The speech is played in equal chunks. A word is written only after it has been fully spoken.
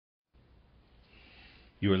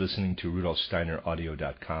You are listening to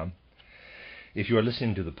RudolfSteinerAudio.com. If you are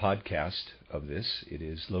listening to the podcast of this, it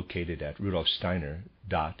is located at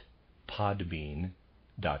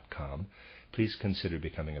RudolfSteiner.podbean.com. Please consider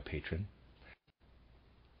becoming a patron.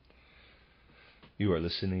 You are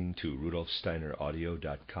listening to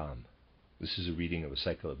RudolfSteinerAudio.com. This is a reading of a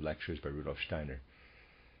cycle of lectures by Rudolf Steiner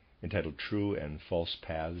entitled True and False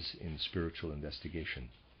Paths in Spiritual Investigation,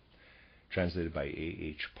 translated by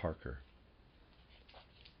A.H. Parker.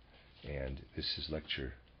 And this is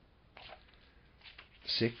lecture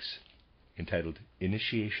 6, entitled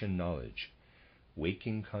Initiation Knowledge,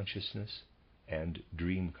 Waking Consciousness and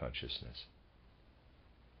Dream Consciousness.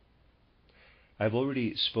 I have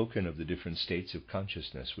already spoken of the different states of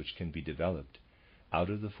consciousness which can be developed out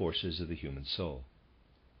of the forces of the human soul.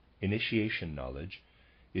 Initiation knowledge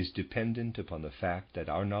is dependent upon the fact that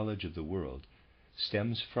our knowledge of the world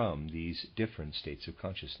stems from these different states of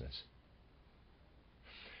consciousness.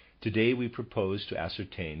 Today we propose to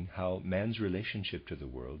ascertain how man's relationship to the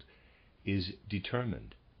world is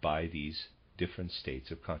determined by these different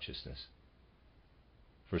states of consciousness.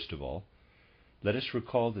 First of all, let us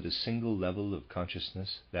recall that a single level of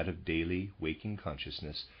consciousness, that of daily waking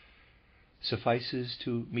consciousness, suffices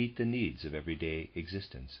to meet the needs of everyday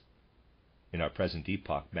existence. In our present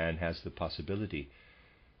epoch, man has the possibility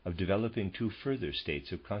of developing 2 further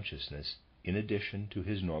states of consciousness in addition to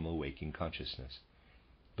his normal waking consciousness.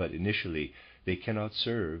 But initially they cannot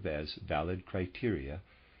serve as valid criteria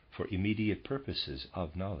for immediate purposes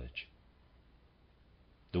of knowledge.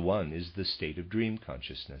 The one is the state of dream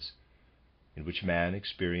consciousness, in which man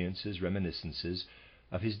experiences reminiscences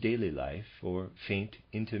of his daily life or faint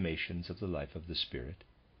intimations of the life of the spirit.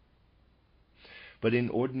 But in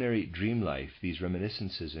ordinary dream life, these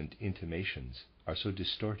reminiscences and intimations are so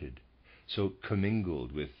distorted, so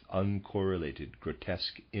commingled with uncorrelated,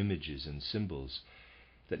 grotesque images and symbols,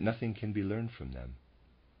 that nothing can be learned from them.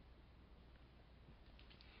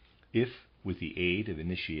 If, with the aid of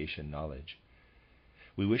initiation knowledge,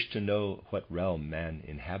 we wish to know what realm man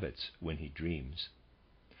inhabits when he dreams,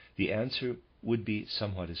 the answer would be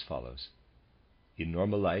somewhat as follows. In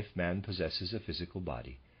normal life, man possesses a physical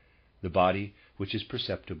body, the body which is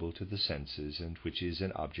perceptible to the senses and which is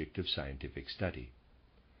an object of scientific study.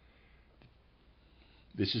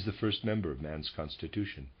 This is the first member of man's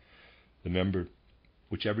constitution, the member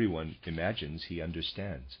which everyone imagines he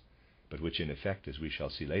understands, but which in effect, as we shall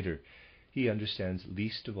see later, he understands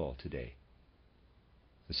least of all today.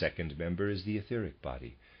 The second member is the etheric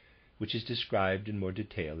body, which is described in more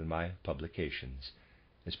detail in my publications,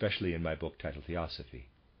 especially in my book titled Theosophy.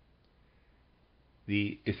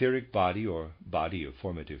 The etheric body, or body of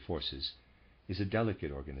formative forces, is a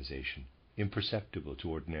delicate organization, imperceptible to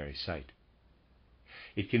ordinary sight.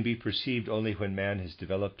 It can be perceived only when man has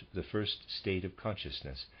developed the first state of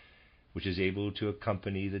consciousness, which is able to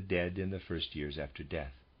accompany the dead in the first years after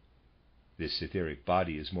death. This etheric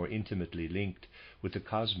body is more intimately linked with the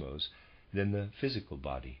cosmos than the physical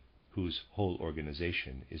body, whose whole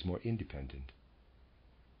organization is more independent.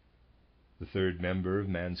 The third member of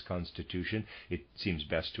man's constitution, it seems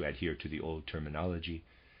best to adhere to the old terminology,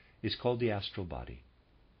 is called the astral body.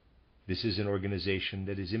 This is an organization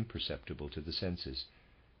that is imperceptible to the senses.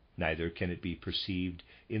 Neither can it be perceived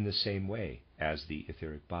in the same way as the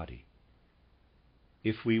etheric body.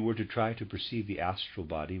 If we were to try to perceive the astral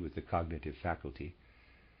body with the cognitive faculty,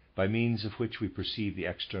 by means of which we perceive the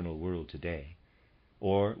external world today,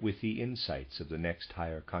 or with the insights of the next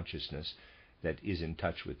higher consciousness that is in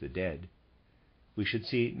touch with the dead, we should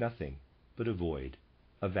see nothing but a void,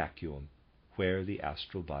 a vacuum, where the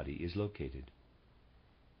astral body is located.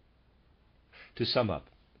 To sum up,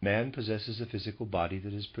 man possesses a physical body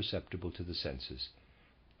that is perceptible to the senses,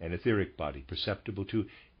 an etheric body perceptible to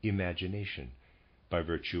imagination, by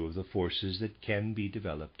virtue of the forces that can be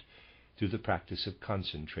developed through the practice of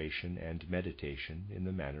concentration and meditation in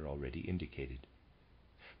the manner already indicated.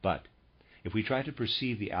 But if we try to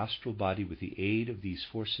perceive the astral body with the aid of these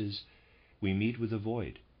forces, we meet with a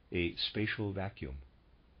void, a spatial vacuum.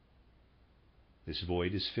 This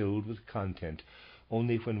void is filled with content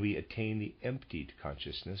only when we attain the emptied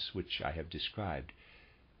consciousness which I have described,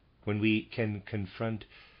 when we can confront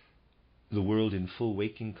the world in full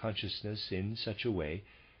waking consciousness in such a way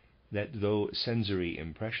that though sensory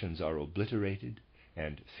impressions are obliterated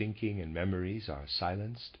and thinking and memories are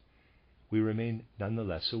silenced, we remain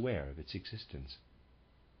nonetheless aware of its existence.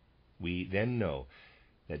 We then know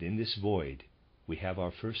that in this void we have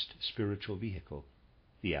our first spiritual vehicle,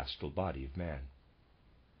 the astral body of man.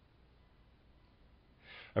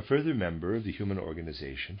 A further member of the human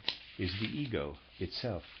organization is the ego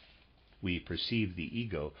itself. We perceive the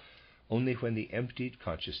ego only when the emptied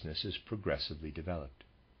consciousness is progressively developed.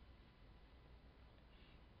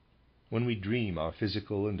 When we dream, our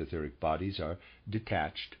physical and etheric bodies are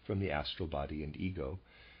detached from the astral body and ego,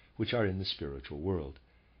 which are in the spiritual world.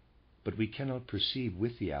 But we cannot perceive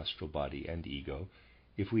with the astral body and ego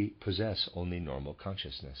if we possess only normal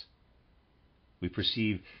consciousness. We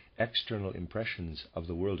perceive external impressions of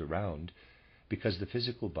the world around because the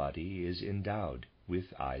physical body is endowed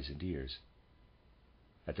with eyes and ears.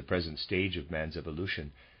 At the present stage of man's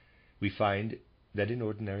evolution, we find that in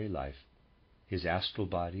ordinary life, his astral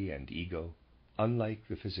body and ego, unlike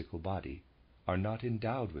the physical body, are not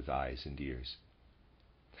endowed with eyes and ears.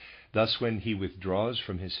 Thus, when he withdraws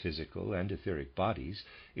from his physical and etheric bodies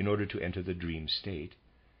in order to enter the dream state,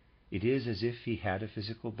 it is as if he had a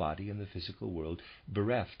physical body in the physical world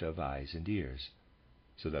bereft of eyes and ears,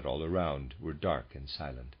 so that all around were dark and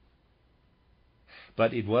silent.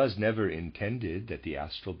 But it was never intended that the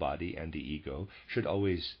astral body and the ego should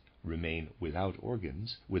always remain without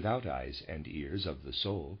organs, without eyes and ears of the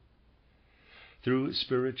soul. Through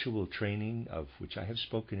spiritual training, of which I have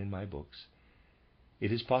spoken in my books,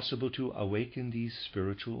 it is possible to awaken these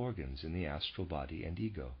spiritual organs in the astral body and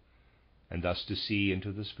ego, and thus to see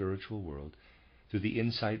into the spiritual world through the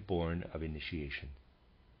insight born of initiation.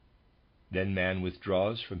 Then man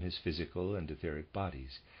withdraws from his physical and etheric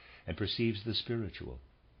bodies and perceives the spiritual,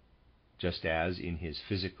 just as in his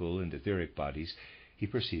physical and etheric bodies he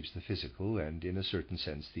perceives the physical and, in a certain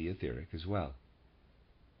sense, the etheric as well.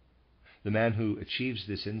 The man who achieves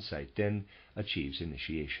this insight then achieves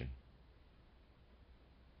initiation.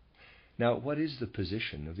 Now, what is the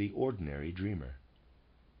position of the ordinary dreamer?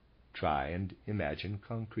 Try and imagine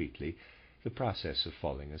concretely the process of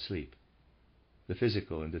falling asleep. The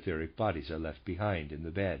physical and etheric bodies are left behind in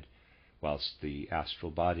the bed, whilst the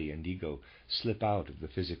astral body and ego slip out of the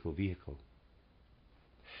physical vehicle.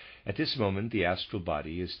 At this moment, the astral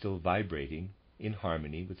body is still vibrating in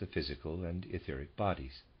harmony with the physical and etheric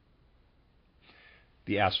bodies.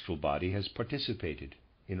 The astral body has participated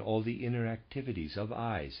in all the inner activities of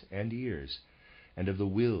eyes and ears and of the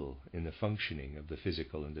will in the functioning of the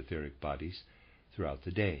physical and etheric bodies throughout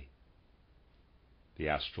the day. The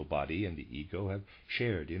astral body and the ego have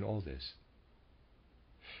shared in all this.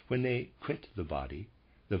 When they quit the body,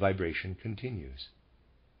 the vibration continues.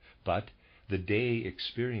 But the day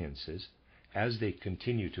experiences, as they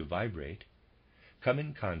continue to vibrate, come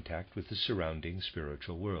in contact with the surrounding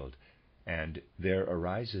spiritual world, and there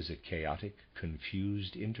arises a chaotic,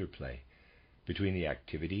 confused interplay between the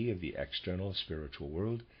activity of the external spiritual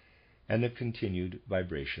world and the continued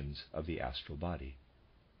vibrations of the astral body.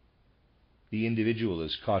 The individual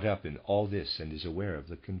is caught up in all this and is aware of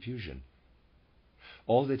the confusion.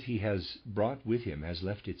 All that he has brought with him has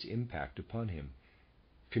left its impact upon him,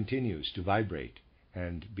 continues to vibrate,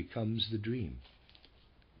 and becomes the dream.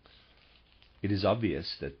 It is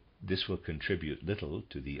obvious that this will contribute little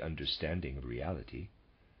to the understanding of reality.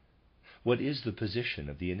 What is the position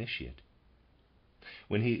of the initiate?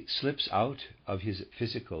 When he slips out of his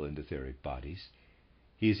physical and etheric bodies,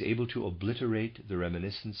 he is able to obliterate the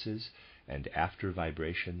reminiscences and after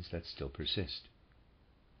vibrations that still persist.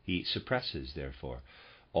 He suppresses, therefore,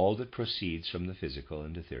 all that proceeds from the physical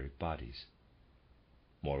and etheric bodies.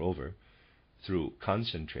 Moreover, through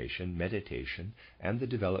concentration, meditation, and the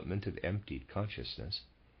development of emptied consciousness,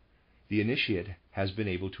 the initiate has been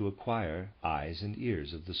able to acquire eyes and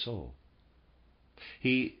ears of the soul.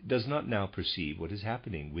 He does not now perceive what is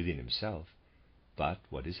happening within himself, but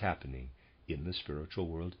what is happening in the spiritual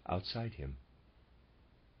world outside him.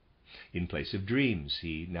 In place of dreams,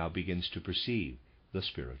 he now begins to perceive the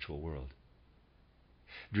spiritual world.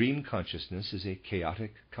 Dream consciousness is a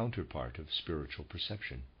chaotic counterpart of spiritual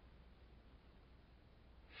perception.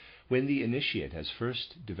 When the initiate has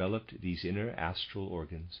first developed these inner astral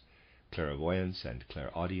organs, clairvoyance and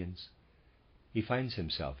clairaudience, he finds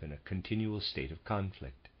himself in a continual state of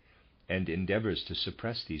conflict and endeavors to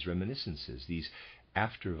suppress these reminiscences, these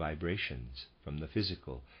after vibrations from the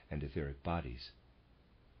physical and etheric bodies.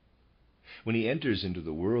 When he enters into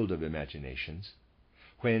the world of imaginations,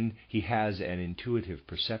 when he has an intuitive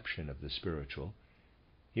perception of the spiritual,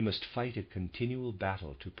 he must fight a continual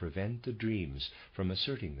battle to prevent the dreams from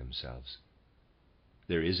asserting themselves.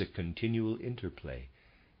 There is a continual interplay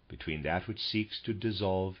between that which seeks to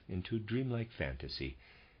dissolve into dreamlike fantasy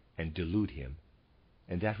and delude him,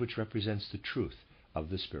 and that which represents the truth of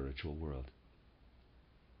the spiritual world.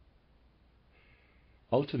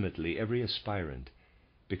 Ultimately, every aspirant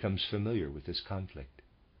becomes familiar with this conflict.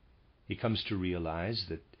 He comes to realize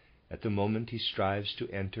that at the moment he strives to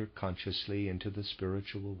enter consciously into the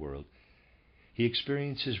spiritual world, he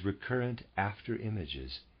experiences recurrent after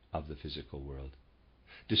images of the physical world,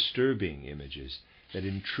 disturbing images that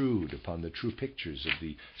intrude upon the true pictures of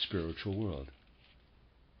the spiritual world.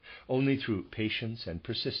 Only through patience and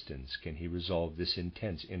persistence can he resolve this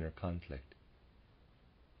intense inner conflict.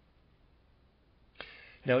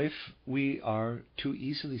 Now, if we are too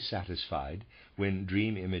easily satisfied when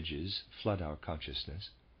dream images flood our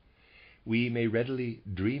consciousness, we may readily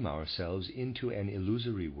dream ourselves into an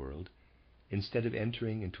illusory world instead of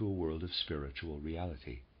entering into a world of spiritual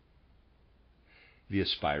reality. The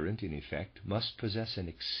aspirant, in effect, must possess an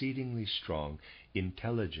exceedingly strong,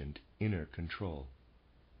 intelligent inner control.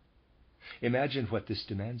 Imagine what this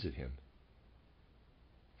demands of him.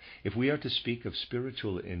 If we are to speak of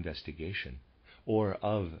spiritual investigation, or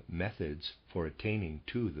of methods for attaining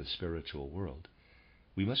to the spiritual world,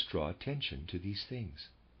 we must draw attention to these things.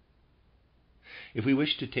 If we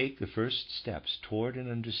wish to take the first steps toward an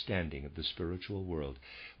understanding of the spiritual world,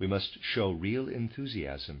 we must show real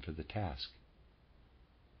enthusiasm for the task.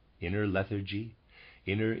 Inner lethargy,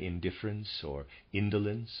 inner indifference, or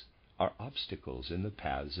indolence are obstacles in the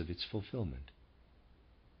paths of its fulfillment.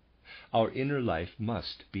 Our inner life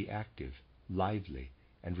must be active, lively,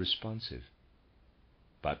 and responsive.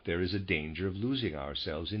 But there is a danger of losing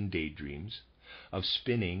ourselves in daydreams, of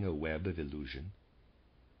spinning a web of illusion.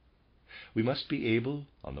 We must be able,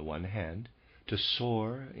 on the one hand, to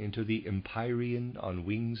soar into the empyrean on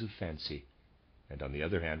wings of fancy, and on the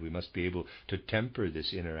other hand, we must be able to temper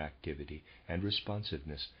this inner activity and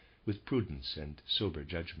responsiveness with prudence and sober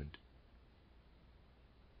judgment.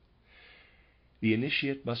 The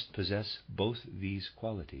initiate must possess both these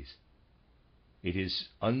qualities. It is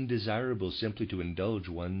undesirable simply to indulge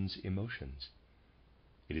one's emotions.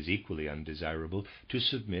 It is equally undesirable to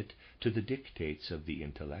submit to the dictates of the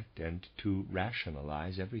intellect and to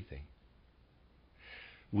rationalize everything.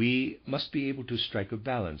 We must be able to strike a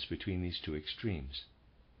balance between these two extremes.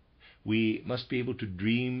 We must be able to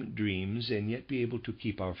dream dreams and yet be able to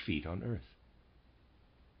keep our feet on earth.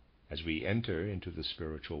 As we enter into the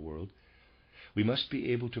spiritual world, we must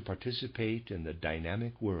be able to participate in the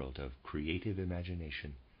dynamic world of creative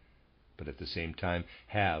imagination, but at the same time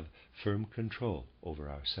have firm control over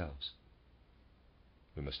ourselves.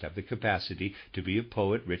 We must have the capacity to be a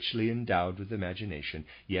poet richly endowed with imagination,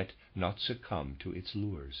 yet not succumb to its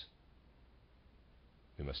lures.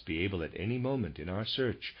 We must be able at any moment in our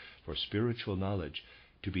search for spiritual knowledge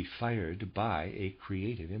to be fired by a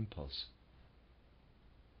creative impulse.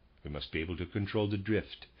 We must be able to control the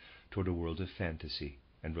drift toward a world of fantasy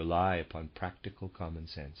and rely upon practical common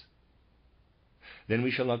sense. Then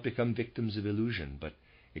we shall not become victims of illusion, but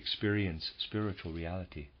experience spiritual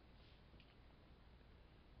reality.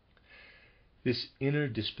 This inner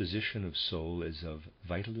disposition of soul is of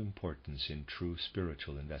vital importance in true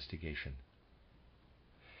spiritual investigation.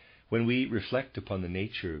 When we reflect upon the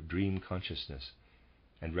nature of dream consciousness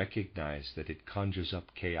and recognize that it conjures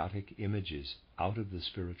up chaotic images out of the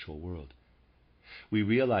spiritual world, we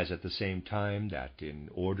realize at the same time that in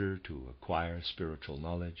order to acquire spiritual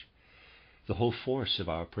knowledge, the whole force of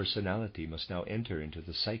our personality must now enter into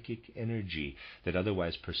the psychic energy that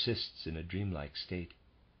otherwise persists in a dreamlike state.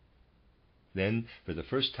 Then, for the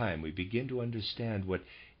first time, we begin to understand what,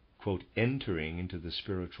 quote, entering into the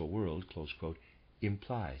spiritual world, close quote,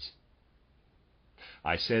 implies.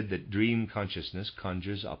 I said that dream consciousness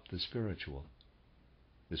conjures up the spiritual.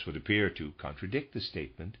 This would appear to contradict the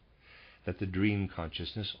statement that the dream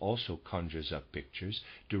consciousness also conjures up pictures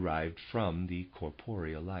derived from the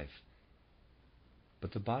corporeal life.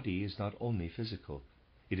 But the body is not only physical,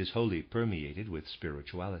 it is wholly permeated with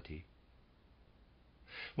spirituality.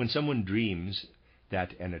 When someone dreams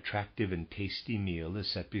that an attractive and tasty meal is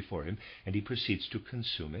set before him, and he proceeds to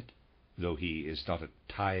consume it, though he has not a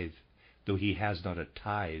tithe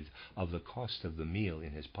of the cost of the meal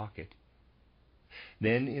in his pocket,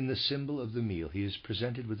 then in the symbol of the meal he is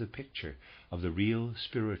presented with a picture of the real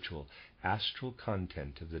spiritual, astral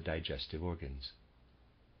content of the digestive organs.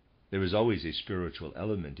 There is always a spiritual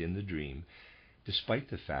element in the dream, despite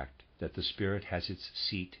the fact that the spirit has its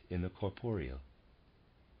seat in the corporeal.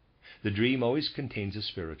 The dream always contains a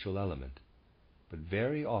spiritual element, but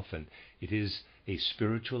very often it is a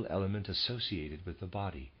spiritual element associated with the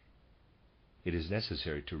body. It is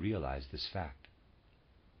necessary to realize this fact.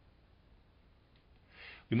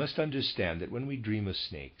 We must understand that when we dream of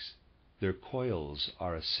snakes, their coils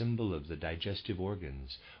are a symbol of the digestive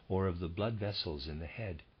organs or of the blood vessels in the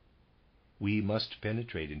head. We must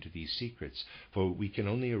penetrate into these secrets, for we can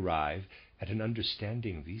only arrive at an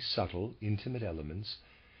understanding of these subtle, intimate elements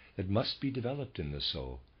that must be developed in the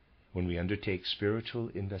soul when we undertake spiritual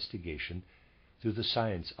investigation through the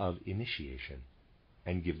science of initiation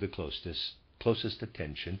and give the closest closest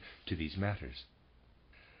attention to these matters.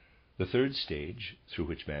 The third stage through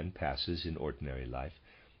which man passes in ordinary life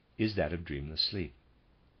is that of dreamless sleep.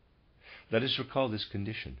 Let us recall this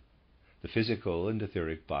condition. The physical and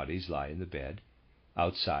etheric bodies lie in the bed.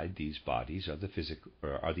 Outside these bodies are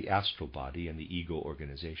the astral body and the ego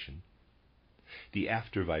organization. The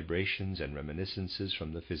after vibrations and reminiscences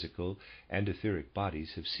from the physical and etheric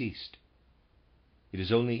bodies have ceased. It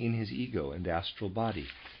is only in his ego and astral body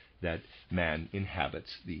that man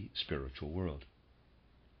inhabits the spiritual world.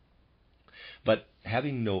 But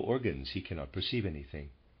having no organs, he cannot perceive anything.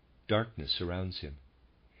 Darkness surrounds him.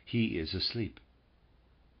 He is asleep.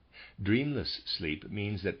 Dreamless sleep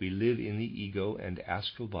means that we live in the ego and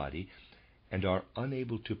astral body and are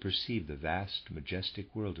unable to perceive the vast,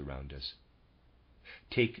 majestic world around us.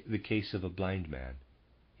 Take the case of a blind man.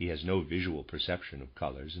 He has no visual perception of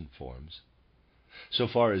colors and forms. So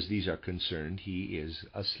far as these are concerned, he is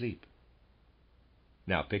asleep.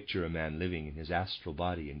 Now picture a man living in his astral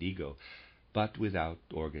body and ego, but without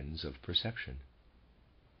organs of perception.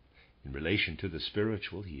 In relation to the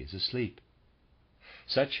spiritual, he is asleep.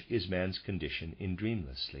 Such is man's condition in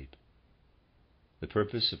dreamless sleep. The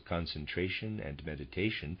purpose of concentration and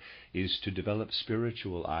meditation is to develop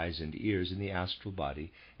spiritual eyes and ears in the astral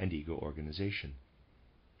body and ego organization.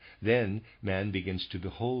 Then man begins to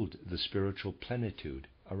behold the spiritual plenitude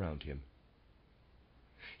around him.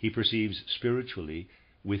 He perceives spiritually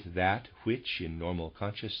with that which, in normal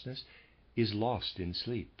consciousness, is lost in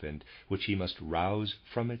sleep, and which he must rouse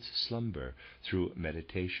from its slumber through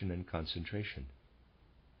meditation and concentration.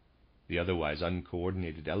 The otherwise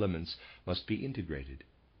uncoordinated elements must be integrated.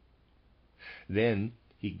 Then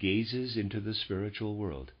he gazes into the spiritual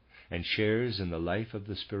world and shares in the life of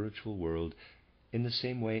the spiritual world in the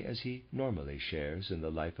same way as he normally shares in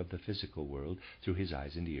the life of the physical world through his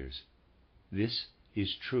eyes and ears. This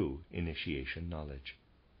is true initiation knowledge.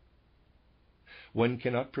 One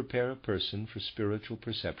cannot prepare a person for spiritual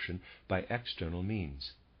perception by external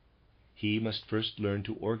means. He must first learn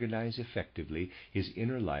to organize effectively his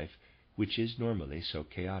inner life, which is normally so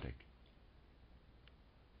chaotic.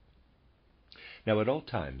 Now, at all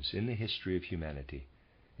times in the history of humanity,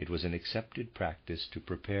 it was an accepted practice to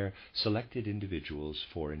prepare selected individuals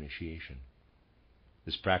for initiation.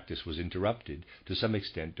 This practice was interrupted to some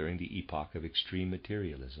extent during the epoch of extreme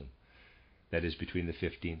materialism, that is, between the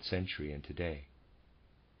 15th century and today.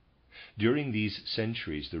 During these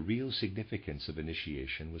centuries, the real significance of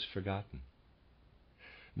initiation was forgotten.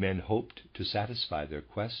 Men hoped to satisfy their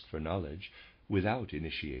quest for knowledge without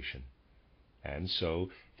initiation, and so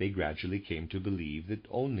they gradually came to believe that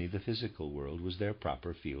only the physical world was their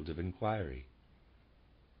proper field of inquiry.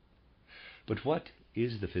 But what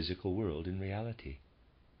is the physical world in reality?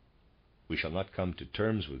 We shall not come to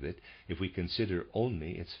terms with it if we consider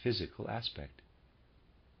only its physical aspect.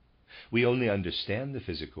 We only understand the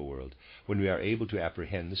physical world when we are able to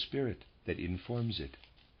apprehend the spirit that informs it.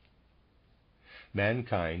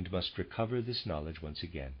 Mankind must recover this knowledge once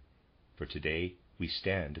again, for today we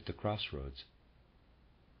stand at the crossroads.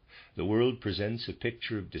 The world presents a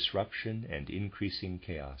picture of disruption and increasing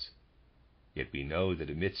chaos. Yet we know that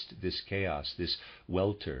amidst this chaos, this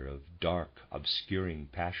welter of dark, obscuring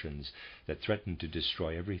passions that threaten to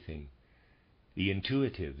destroy everything, the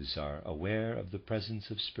intuitives are aware of the presence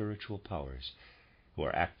of spiritual powers who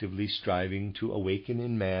are actively striving to awaken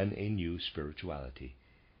in man a new spirituality.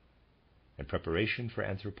 And preparation for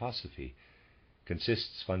anthroposophy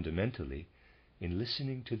consists fundamentally in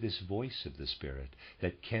listening to this voice of the Spirit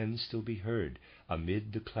that can still be heard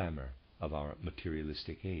amid the clamor of our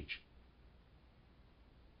materialistic age.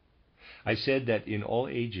 I said that in all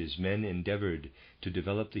ages men endeavored to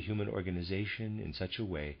develop the human organization in such a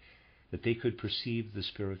way that they could perceive the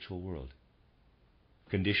spiritual world.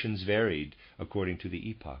 Conditions varied according to the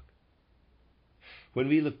epoch. When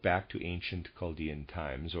we look back to ancient Chaldean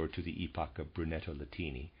times or to the epoch of Brunetto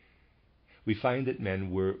Latini, we find that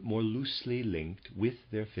men were more loosely linked with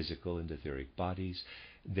their physical and etheric bodies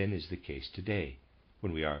than is the case today,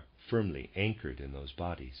 when we are firmly anchored in those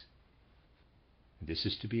bodies. This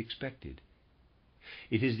is to be expected.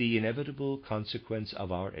 It is the inevitable consequence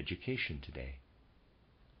of our education today.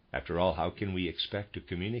 After all, how can we expect to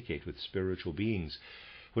communicate with spiritual beings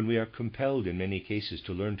when we are compelled in many cases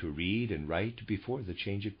to learn to read and write before the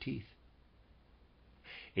change of teeth?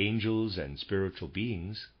 Angels and spiritual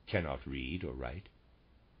beings cannot read or write.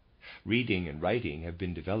 Reading and writing have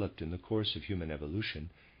been developed in the course of human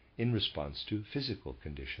evolution in response to physical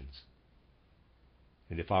conditions.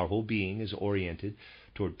 And if our whole being is oriented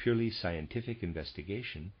toward purely scientific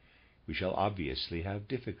investigation, we shall obviously have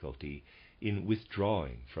difficulty in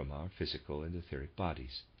withdrawing from our physical and etheric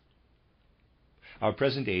bodies. Our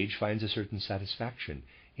present age finds a certain satisfaction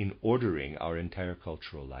in ordering our entire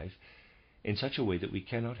cultural life in such a way that we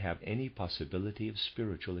cannot have any possibility of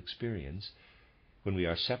spiritual experience when we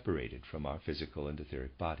are separated from our physical and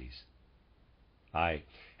etheric bodies. I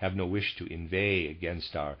have no wish to inveigh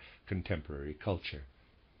against our contemporary culture,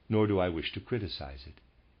 nor do I wish to criticize it.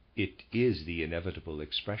 It is the inevitable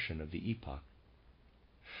expression of the epoch.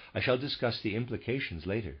 I shall discuss the implications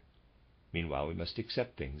later. Meanwhile, we must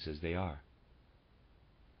accept things as they are.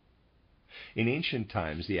 In ancient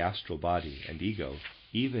times, the astral body and ego,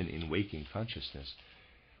 even in waking consciousness,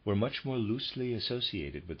 were much more loosely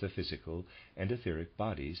associated with the physical and etheric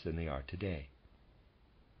bodies than they are today.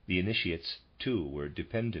 The initiates, too, were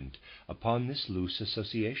dependent upon this loose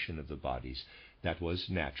association of the bodies that was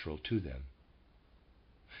natural to them.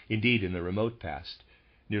 Indeed, in the remote past,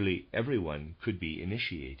 nearly everyone could be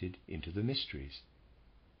initiated into the mysteries.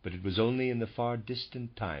 But it was only in the far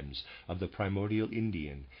distant times of the primordial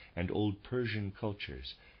Indian and old Persian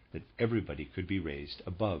cultures that everybody could be raised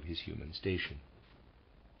above his human station.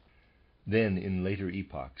 Then, in later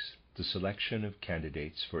epochs, the selection of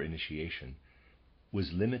candidates for initiation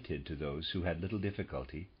was limited to those who had little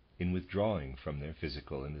difficulty in withdrawing from their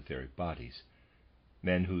physical and etheric bodies,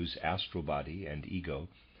 men whose astral body and ego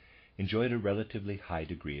enjoyed a relatively high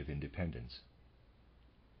degree of independence.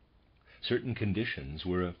 Certain conditions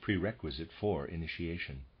were a prerequisite for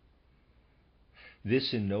initiation.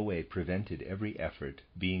 This in no way prevented every effort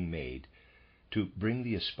being made to bring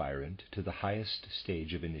the aspirant to the highest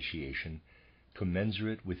stage of initiation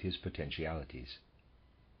commensurate with his potentialities.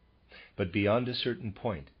 But beyond a certain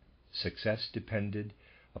point, success depended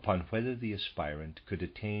upon whether the aspirant could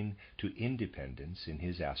attain to independence in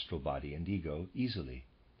his astral body and ego easily,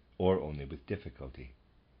 or only with difficulty.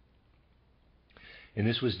 And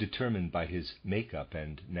this was determined by his makeup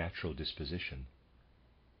and natural disposition.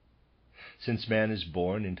 Since man is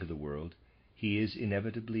born into the world, he is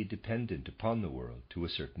inevitably dependent upon the world to a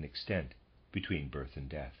certain extent between birth and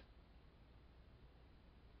death.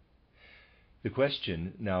 The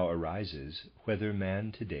question now arises whether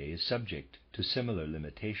man today is subject to similar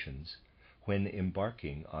limitations when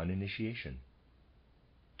embarking on initiation.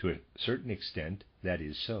 To a certain extent, that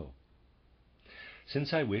is so.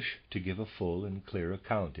 Since I wish to give a full and clear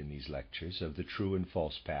account in these lectures of the true and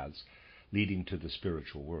false paths leading to the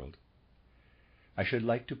spiritual world, I should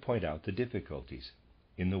like to point out the difficulties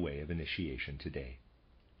in the way of initiation today.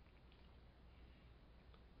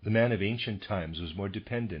 The man of ancient times was more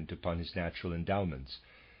dependent upon his natural endowments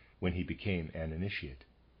when he became an initiate.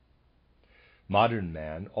 Modern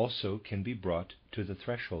man also can be brought to the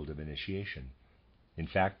threshold of initiation. In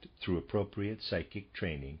fact, through appropriate psychic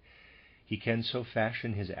training, he can so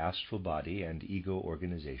fashion his astral body and ego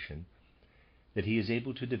organization that he is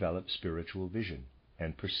able to develop spiritual vision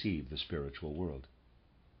and perceive the spiritual world.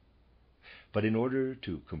 But in order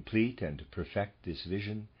to complete and perfect this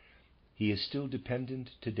vision, he is still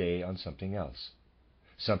dependent today on something else,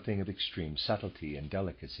 something of extreme subtlety and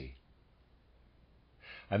delicacy.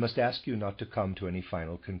 I must ask you not to come to any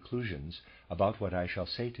final conclusions about what I shall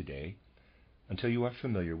say today until you are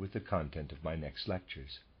familiar with the content of my next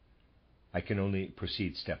lectures. I can only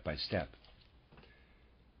proceed step by step.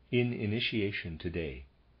 In initiation today,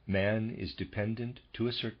 man is dependent to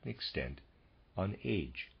a certain extent on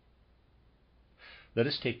age. Let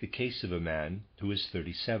us take the case of a man who is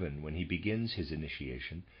 37 when he begins his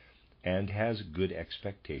initiation and has good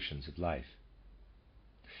expectations of life.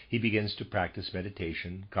 He begins to practice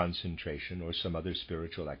meditation, concentration, or some other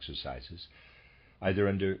spiritual exercises, either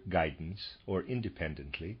under guidance or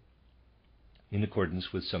independently, in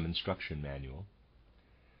accordance with some instruction manual.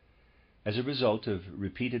 As a result of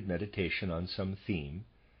repeated meditation on some theme,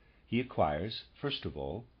 he acquires, first of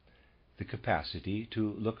all, the capacity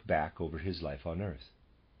to look back over his life on earth.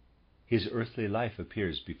 His earthly life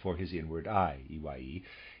appears before his inward eye, EYE,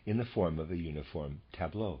 in the form of a uniform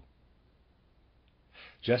tableau.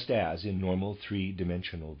 Just as in normal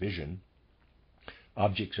three-dimensional vision,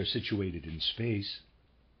 objects are situated in space,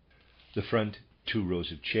 the front 2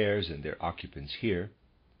 rows of chairs and their occupants here,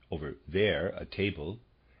 over there a table,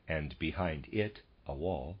 and behind it a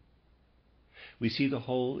wall, we see the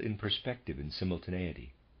whole in perspective and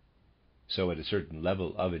simultaneity. So at a certain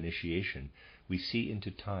level of initiation, we see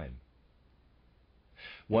into time.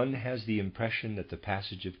 One has the impression that the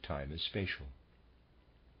passage of time is spatial.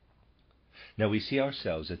 Now we see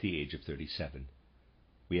ourselves at the age of 37.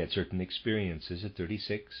 We had certain experiences at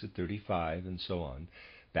 36, at 35, and so on,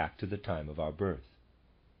 back to the time of our birth.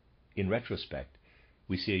 In retrospect,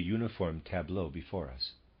 we see a uniform tableau before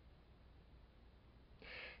us.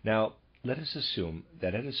 Now, let us assume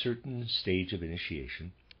that at a certain stage of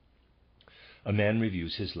initiation, a man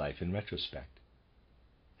reviews his life in retrospect.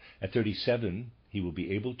 At 37, he will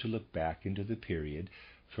be able to look back into the period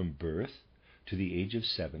from birth to the age of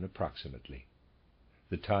 7 approximately,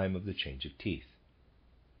 the time of the change of teeth.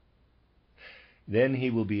 Then he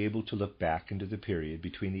will be able to look back into the period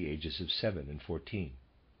between the ages of 7 and 14,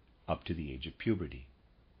 up to the age of puberty.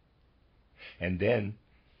 And then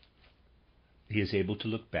he is able to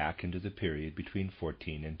look back into the period between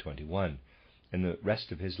 14 and 21, and the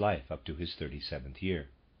rest of his life up to his 37th year.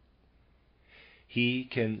 He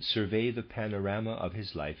can survey the panorama of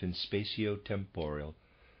his life in spatio-temporal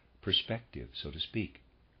perspective, so to speak.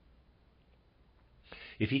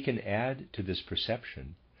 If he can add to this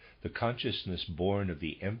perception the consciousness born of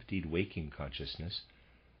the emptied waking consciousness,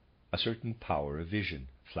 a certain power of vision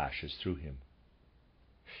flashes through him.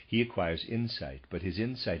 He acquires insight, but his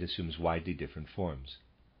insight assumes widely different forms.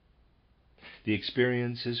 The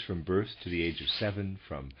experiences from birth to the age of 7,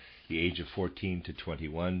 from the age of 14 to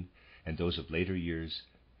 21, and those of later years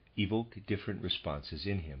evoke different responses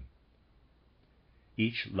in him.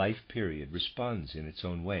 Each life period responds in its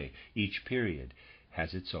own way. Each period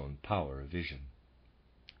has its own power of vision.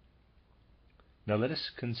 Now let us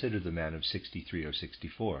consider the man of 63 or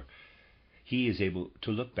 64. He is able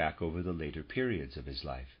to look back over the later periods of his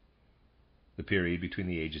life. The period between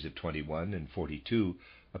the ages of 21 and 42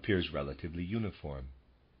 appears relatively uniform.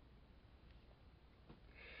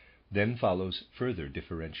 Then follows further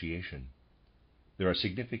differentiation. There are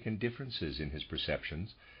significant differences in his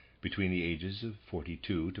perceptions between the ages of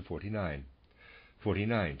 42 to 49,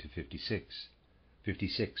 49 to 56,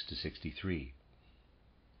 56 to 63.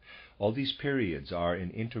 All these periods are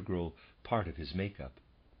an integral part of his makeup.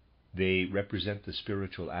 They represent the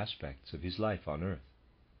spiritual aspects of his life on earth.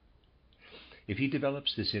 If he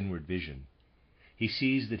develops this inward vision, he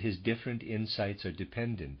sees that his different insights are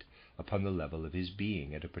dependent upon the level of his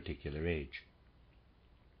being at a particular age.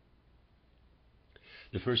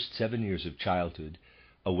 The first 7 years of childhood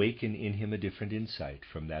awaken in him a different insight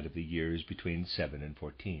from that of the years between 7 and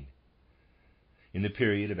 14. In the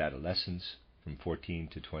period of adolescence, from 14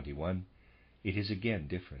 to 21, it is again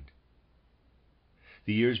different.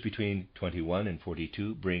 The years between 21 and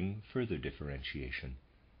 42 bring further differentiation,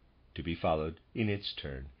 to be followed in its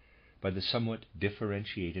turn by the somewhat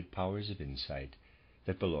differentiated powers of insight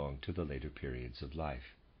that belong to the later periods of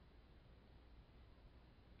life.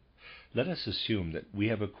 Let us assume that we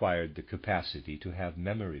have acquired the capacity to have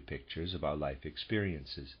memory pictures of our life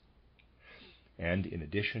experiences, and in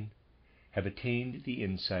addition have attained the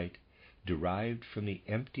insight derived from the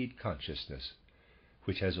emptied consciousness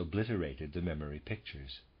which has obliterated the memory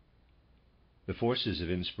pictures. The forces of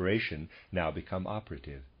inspiration now become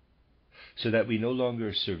operative, so that we no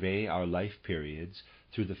longer survey our life periods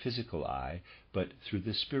through the physical eye, but through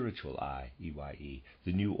the spiritual eye, EYE,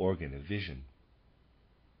 the new organ of vision.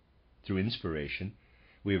 Through inspiration,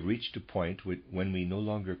 we have reached a point when we no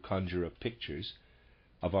longer conjure up pictures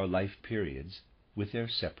of our life periods with their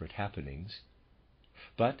separate happenings,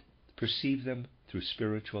 but perceive them through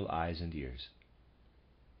spiritual eyes and ears.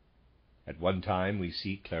 At one time we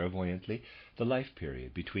see clairvoyantly the life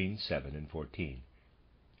period between 7 and 14.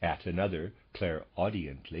 At another,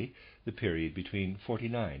 clairaudiently, the period between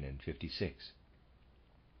 49 and 56.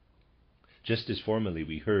 Just as formerly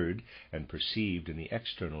we heard and perceived in the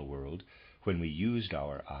external world when we used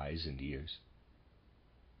our eyes and ears.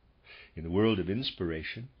 In the world of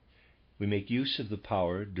inspiration, we make use of the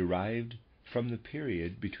power derived from the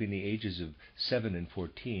period between the ages of 7 and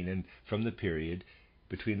 14 and from the period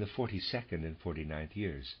between the 42nd and 49th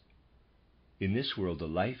years. In this world, the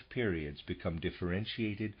life periods become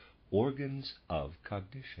differentiated organs of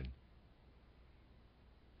cognition.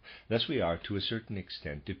 Thus we are, to a certain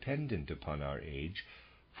extent, dependent upon our age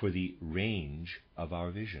for the range of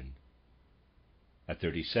our vision. At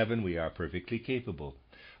 37, we are perfectly capable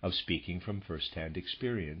of speaking from first-hand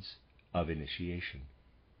experience of initiation.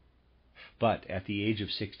 But at the age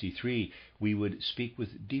of 63, we would speak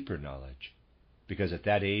with deeper knowledge, because at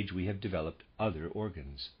that age we have developed other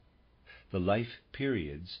organs. The life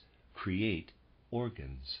periods create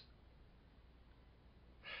organs.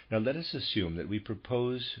 Now let us assume that we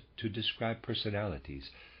propose to describe personalities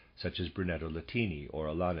such as Brunetto Latini or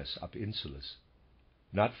Alanus ab Insulis,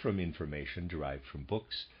 not from information derived from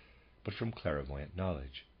books, but from clairvoyant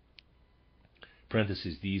knowledge.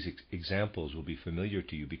 Parentheses, these examples will be familiar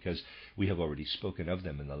to you because we have already spoken of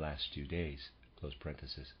them in the last few days. Close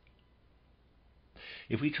parentheses.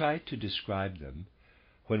 If we try to describe them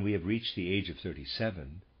when we have reached the age of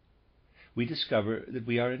 37, we discover that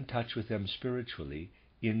we are in touch with them spiritually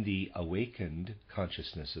in the awakened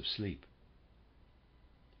consciousness of sleep.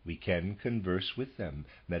 We can converse with them,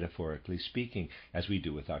 metaphorically speaking, as we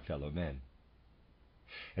do with our fellow men.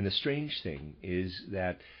 And the strange thing is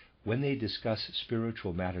that when they discuss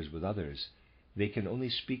spiritual matters with others, they can only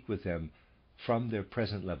speak with them from their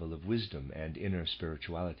present level of wisdom and inner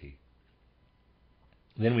spirituality.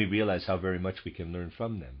 Then we realize how very much we can learn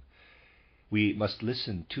from them. We must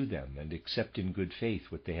listen to them and accept in good faith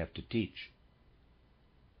what they have to teach.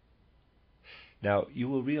 Now, you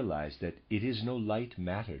will realize that it is no light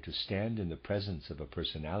matter to stand in the presence of a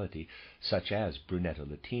personality such as Brunetto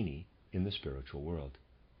Latini in the spiritual world.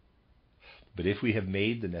 But if we have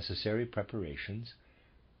made the necessary preparations,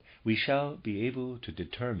 we shall be able to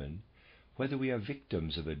determine whether we are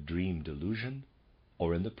victims of a dream delusion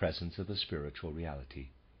or in the presence of a spiritual reality.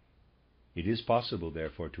 It is possible,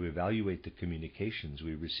 therefore, to evaluate the communications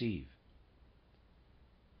we receive.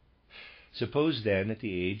 Suppose then, at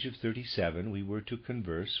the age of 37, we were to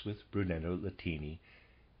converse with Brunetto Latini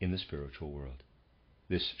in the spiritual world.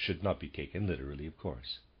 This should not be taken literally, of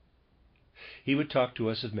course. He would talk to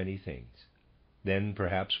us of many things. Then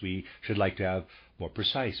perhaps we should like to have more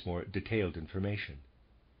precise, more detailed information.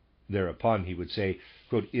 Thereupon he would say,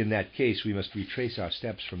 quote, "In that case we must retrace our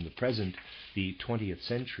steps from the present, the 20th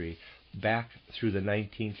century, back through the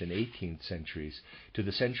 19th and 18th centuries to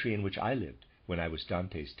the century in which I lived when I was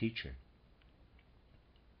Dante's teacher.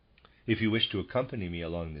 If you wish to accompany me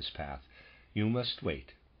along this path, you must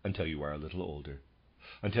wait until you are a little older,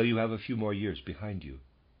 until you have a few more years behind you.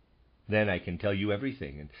 Then I can tell you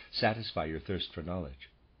everything and satisfy your thirst for knowledge.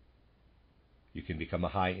 You can become a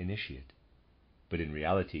high initiate, but in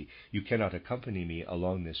reality you cannot accompany me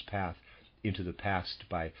along this path into the past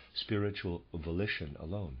by spiritual volition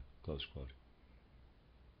alone." Close quote.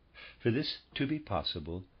 For this to be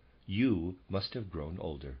possible, you must have grown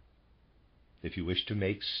older. If you wish to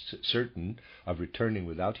make certain of returning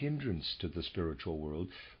without hindrance to the spiritual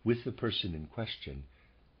world with the person in question,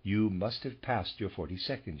 you must have passed your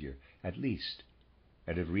 42nd year, at least,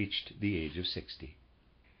 and have reached the age of 60.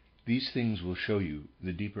 These things will show you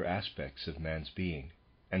the deeper aspects of man's being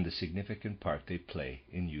and the significant part they play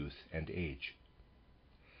in youth and age.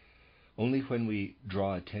 Only when we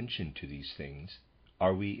draw attention to these things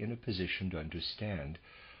are we in a position to understand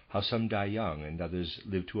how some die young and others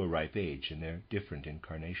live to a ripe age in their different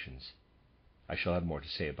incarnations. I shall have more to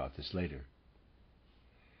say about this later.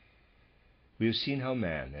 We have seen how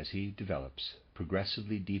man, as he develops,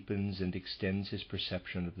 progressively deepens and extends his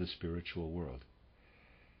perception of the spiritual world.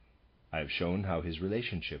 I have shown how his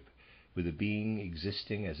relationship with a being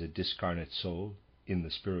existing as a discarnate soul in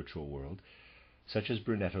the spiritual world, such as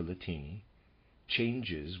Brunetto Latini,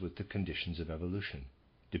 changes with the conditions of evolution,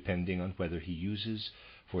 depending on whether he uses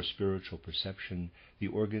for spiritual perception the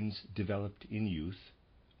organs developed in youth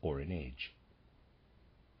or in age.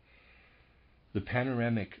 The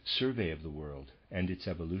panoramic survey of the world and its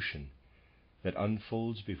evolution that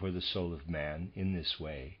unfolds before the soul of man in this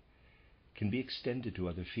way can be extended to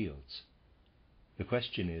other fields. The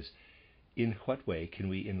question is, in what way can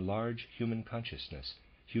we enlarge human consciousness,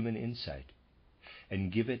 human insight,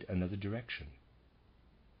 and give it another direction?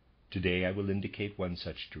 Today I will indicate one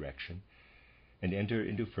such direction and enter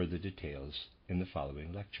into further details in the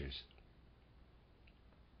following lectures.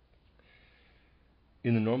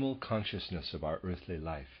 In the normal consciousness of our earthly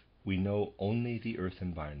life, we know only the earth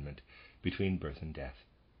environment between birth and death.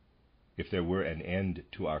 If there were an end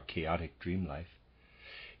to our chaotic dream life,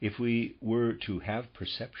 if we were to have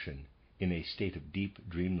perception in a state of deep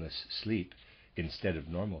dreamless sleep instead of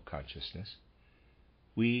normal consciousness,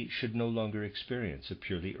 we should no longer experience a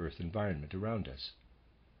purely earth environment around us.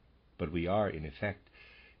 But we are, in effect,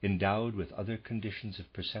 endowed with other conditions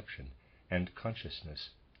of perception and consciousness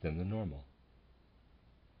than the normal.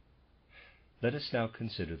 Let us now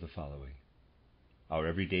consider the following. Our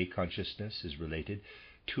everyday consciousness is related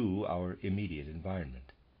to our immediate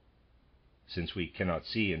environment. Since we cannot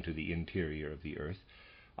see into the interior of the earth,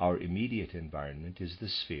 our immediate environment is the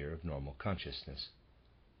sphere of normal consciousness.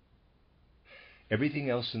 Everything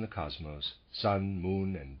else in the cosmos, sun,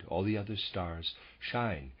 moon, and all the other stars,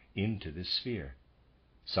 shine into this sphere.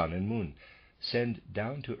 Sun and moon send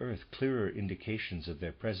down to earth clearer indications of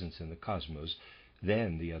their presence in the cosmos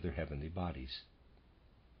than the other heavenly bodies.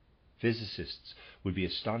 Physicists would be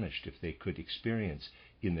astonished if they could experience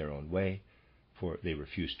in their own way, for they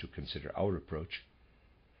refuse to consider our approach,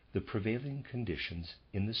 the prevailing conditions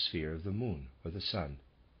in the sphere of the moon or the sun.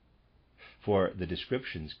 For the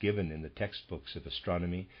descriptions given in the textbooks of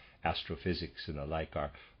astronomy, astrophysics, and the like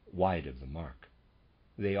are wide of the mark.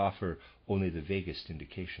 They offer only the vaguest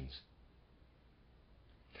indications.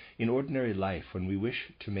 In ordinary life, when we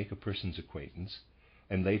wish to make a person's acquaintance,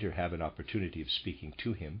 and later have an opportunity of speaking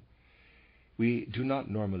to him, we do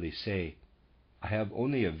not normally say, "I have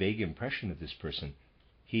only a vague impression of this person.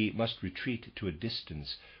 He must retreat to a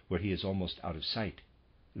distance where he is almost out of sight.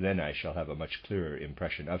 Then I shall have a much clearer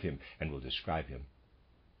impression of him and will describe him."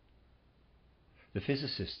 The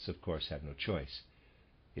physicists, of course, have no choice.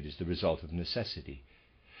 It is the result of necessity,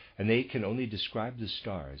 and they can only describe the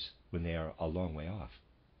stars when they are a long way off.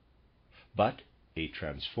 But a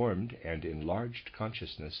transformed and enlarged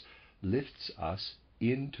consciousness lifts us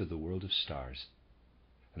into the world of stars.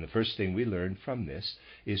 And the first thing we learn from this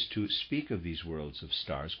is to speak of these worlds of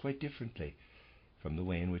stars quite differently from the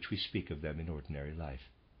way in which we speak of them in ordinary life.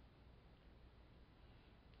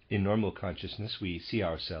 In normal consciousness, we see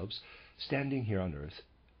ourselves standing here on earth,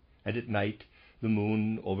 and at night the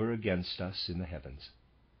moon over against us in the heavens.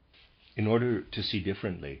 In order to see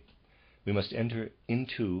differently, we must enter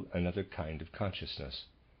into another kind of consciousness,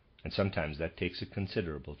 and sometimes that takes a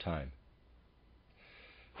considerable time.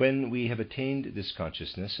 When we have attained this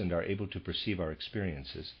consciousness and are able to perceive our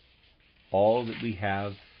experiences, all that we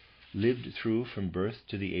have lived through from birth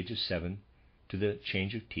to the age of 7, to the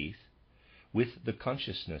change of teeth, with the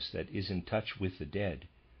consciousness that is in touch with the dead,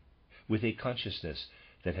 with a consciousness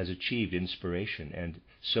that has achieved inspiration and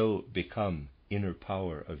so become inner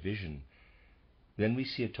power of vision, then we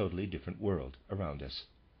see a totally different world around us.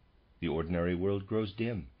 The ordinary world grows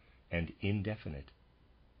dim and indefinite.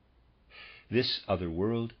 This other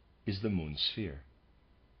world is the moon sphere.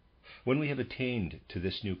 When we have attained to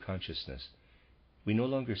this new consciousness, we no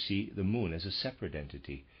longer see the moon as a separate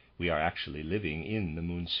entity. We are actually living in the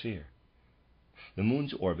moon sphere. The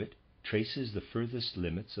moon's orbit traces the furthest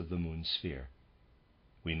limits of the moon sphere.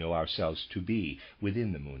 We know ourselves to be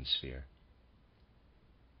within the moon sphere.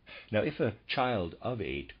 Now, if a child of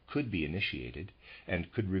 8 could be initiated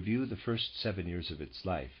and could review the first 7 years of its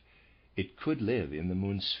life, it could live in the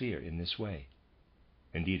moon sphere in this way.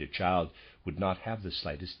 Indeed, a child would not have the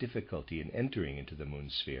slightest difficulty in entering into the moon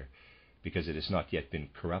sphere, because it has not yet been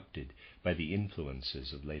corrupted by the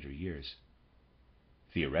influences of later years.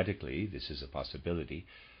 Theoretically, this is a possibility,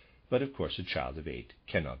 but of course a child of 8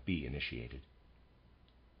 cannot be initiated.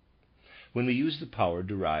 When we use the power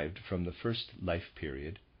derived from the first life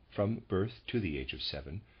period, from birth to the age of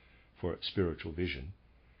 7, for spiritual vision,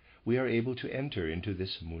 we are able to enter into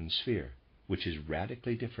this moon sphere, which is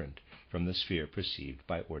radically different from the sphere perceived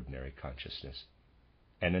by ordinary consciousness.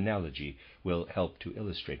 An analogy will help to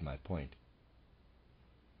illustrate my point.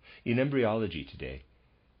 In embryology today,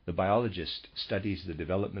 the biologist studies the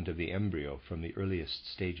development of the embryo from the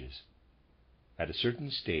earliest stages. At a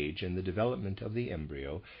certain stage in the development of the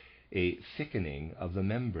embryo, a thickening of the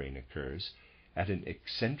membrane occurs at an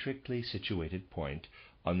eccentrically situated point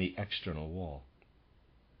on the external wall.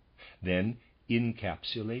 Then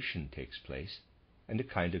encapsulation takes place, and a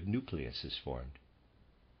kind of nucleus is formed.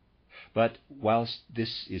 But whilst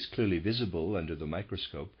this is clearly visible under the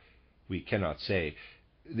microscope, we cannot say,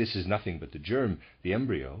 "This is nothing but the germ, the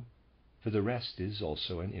embryo," for the rest is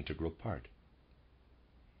also an integral part.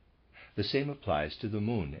 The same applies to the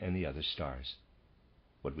moon and the other stars.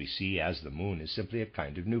 What we see as the moon is simply a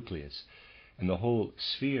kind of nucleus, and the whole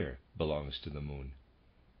sphere belongs to the moon.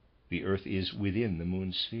 The earth is within the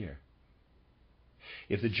moon sphere.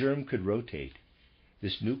 If the germ could rotate,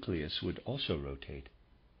 this nucleus would also rotate.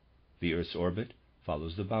 The earth's orbit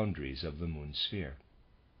follows the boundaries of the moon sphere.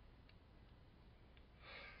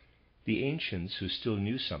 The ancients, who still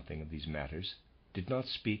knew something of these matters, did not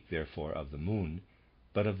speak therefore of the moon,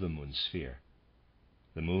 but of the moon sphere.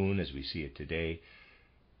 The moon, as we see it today,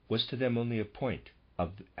 was to them only a point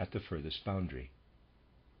at the furthest boundary.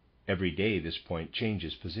 Every day this point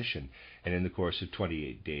changes position, and in the course of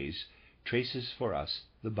 28 days traces for us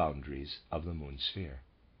the boundaries of the moon sphere.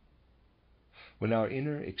 When our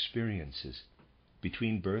inner experiences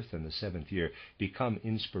between birth and the 7th year become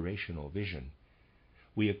inspirational vision,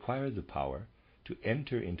 we acquire the power to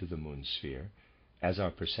enter into the moon sphere as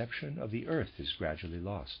our perception of the earth is gradually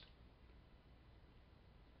lost.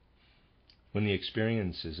 When the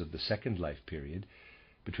experiences of the second life period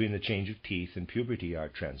between the change of teeth and puberty are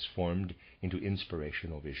transformed into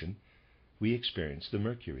inspirational vision, we experience the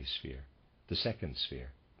Mercury sphere, the second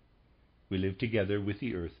sphere. We live together with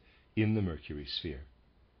the earth in the Mercury sphere.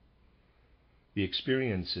 The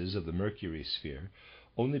experiences of the Mercury sphere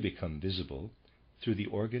only become visible through the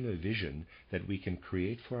organ of vision that we can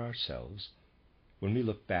create for ourselves when we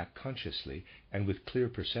look back consciously and with clear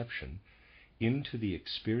perception into the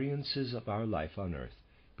experiences of our life on earth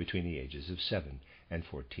between the ages of 7 and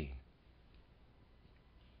 14.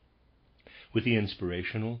 With the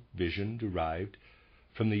inspirational vision derived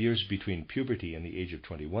from the years between puberty and the age of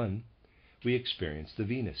 21, we experience the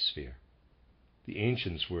Venus sphere. The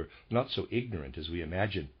ancients were not so ignorant as we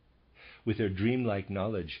imagine. With their dreamlike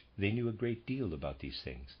knowledge, they knew a great deal about these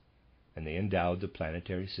things, and they endowed the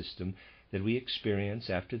planetary system that we experience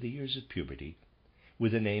after the years of puberty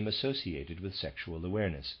with a name associated with sexual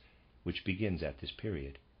awareness, which begins at this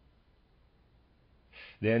period.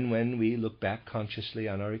 Then, when we look back consciously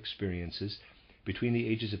on our experiences between the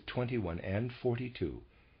ages of 21 and 42,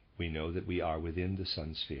 we know that we are within the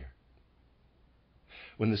sun sphere.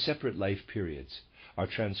 When the separate life periods are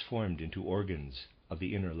transformed into organs of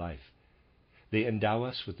the inner life, they endow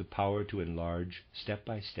us with the power to enlarge, step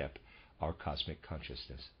by step, our cosmic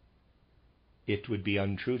consciousness. It would be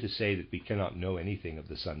untrue to say that we cannot know anything of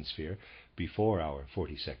the sun sphere before our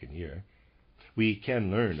 42nd year. We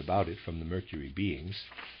can learn about it from the Mercury beings,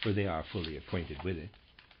 for they are fully acquainted with it.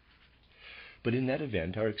 But in that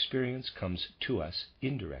event, our experience comes to us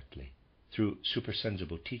indirectly, through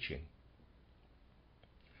supersensible teaching.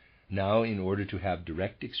 Now, in order to have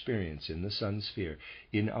direct experience in the sun sphere,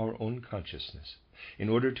 in our own consciousness, in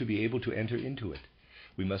order to be able to enter into it,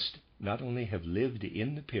 we must not only have lived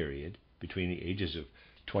in the period between the ages of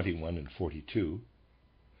 21 and 42,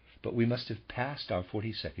 but we must have passed our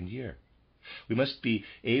 42nd year. We must be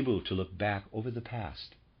able to look back over the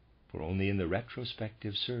past, for only in the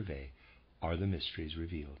retrospective survey are the mysteries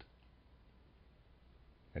revealed.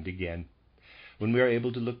 And again, when we are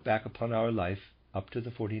able to look back upon our life up to the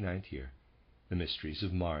 49th year, the mysteries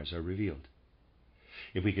of Mars are revealed.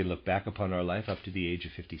 If we can look back upon our life up to the age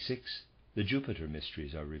of 56, the Jupiter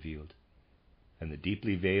mysteries are revealed, and the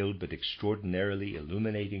deeply veiled but extraordinarily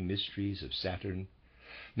illuminating mysteries of Saturn,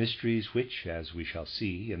 mysteries which, as we shall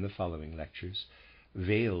see in the following lectures,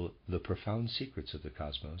 veil the profound secrets of the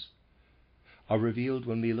cosmos, are revealed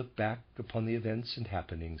when we look back upon the events and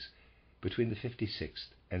happenings between the 56th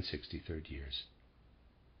and 63rd years.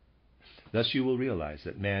 Thus you will realize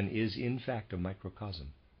that man is in fact a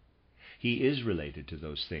microcosm. He is related to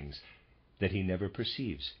those things that he never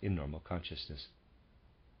perceives in normal consciousness.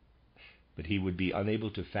 But he would be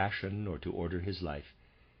unable to fashion or to order his life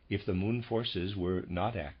if the moon forces were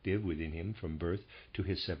not active within him from birth to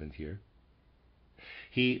his 7th year.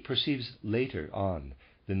 He perceives later on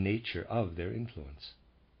the nature of their influence.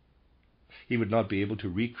 He would not be able to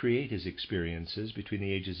recreate his experiences between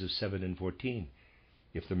the ages of 7 and 14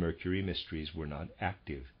 if the Mercury mysteries were not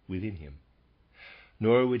active within him.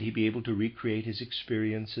 Nor would he be able to recreate his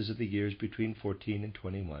experiences of the years between 14 and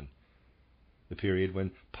 21, the period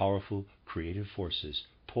when powerful creative forces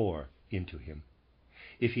pour into him,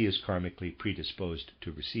 if he is karmically predisposed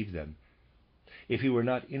to receive them, if he were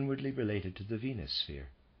not inwardly related to the Venus sphere.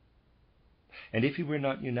 And if he were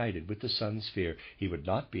not united with the sun sphere, he would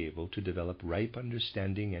not be able to develop ripe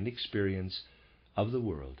understanding and experience of the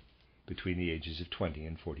world between the ages of 20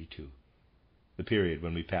 and 42, the period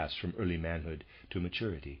when we pass from early manhood to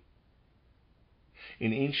maturity.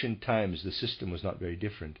 In ancient times, the system was not very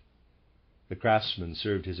different. The craftsman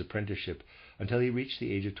served his apprenticeship until he reached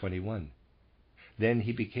the age of 21. Then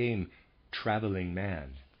he became traveling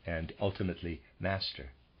man and ultimately master.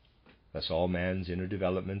 Thus all man's inner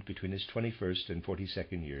development between his 21st and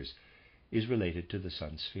 42nd years is related to the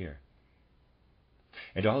sun sphere.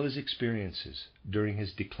 And all his experiences during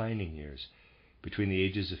his declining years, between the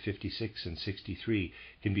ages of 56 and 63,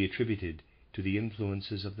 can be attributed to the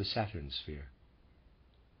influences of the Saturn sphere.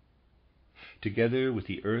 Together with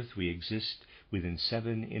the Earth, we exist within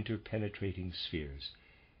 7 interpenetrating spheres,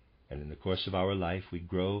 and in the course of our life we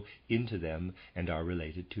grow into them and are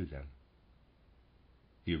related to them.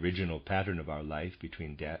 The original pattern of our life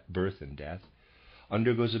between birth and death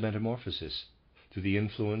undergoes a metamorphosis through the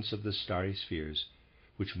influence of the starry spheres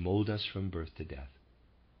which mold us from birth to death.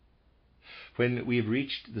 When we have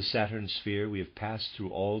reached the Saturn sphere, we have passed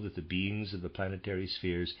through all that the beings of the planetary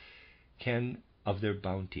spheres can, of their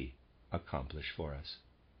bounty, accomplish for us.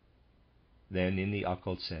 Then, in the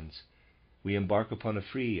occult sense, we embark upon a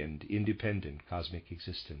free and independent cosmic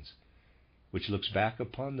existence, which looks back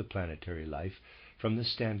upon the planetary life from the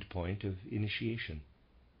standpoint of initiation,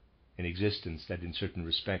 an existence that in certain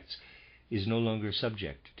respects is no longer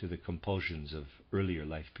subject to the compulsions of earlier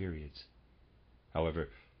life periods. However,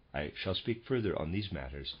 I shall speak further on these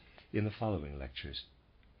matters in the following lectures.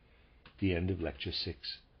 The end of Lecture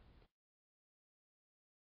 6.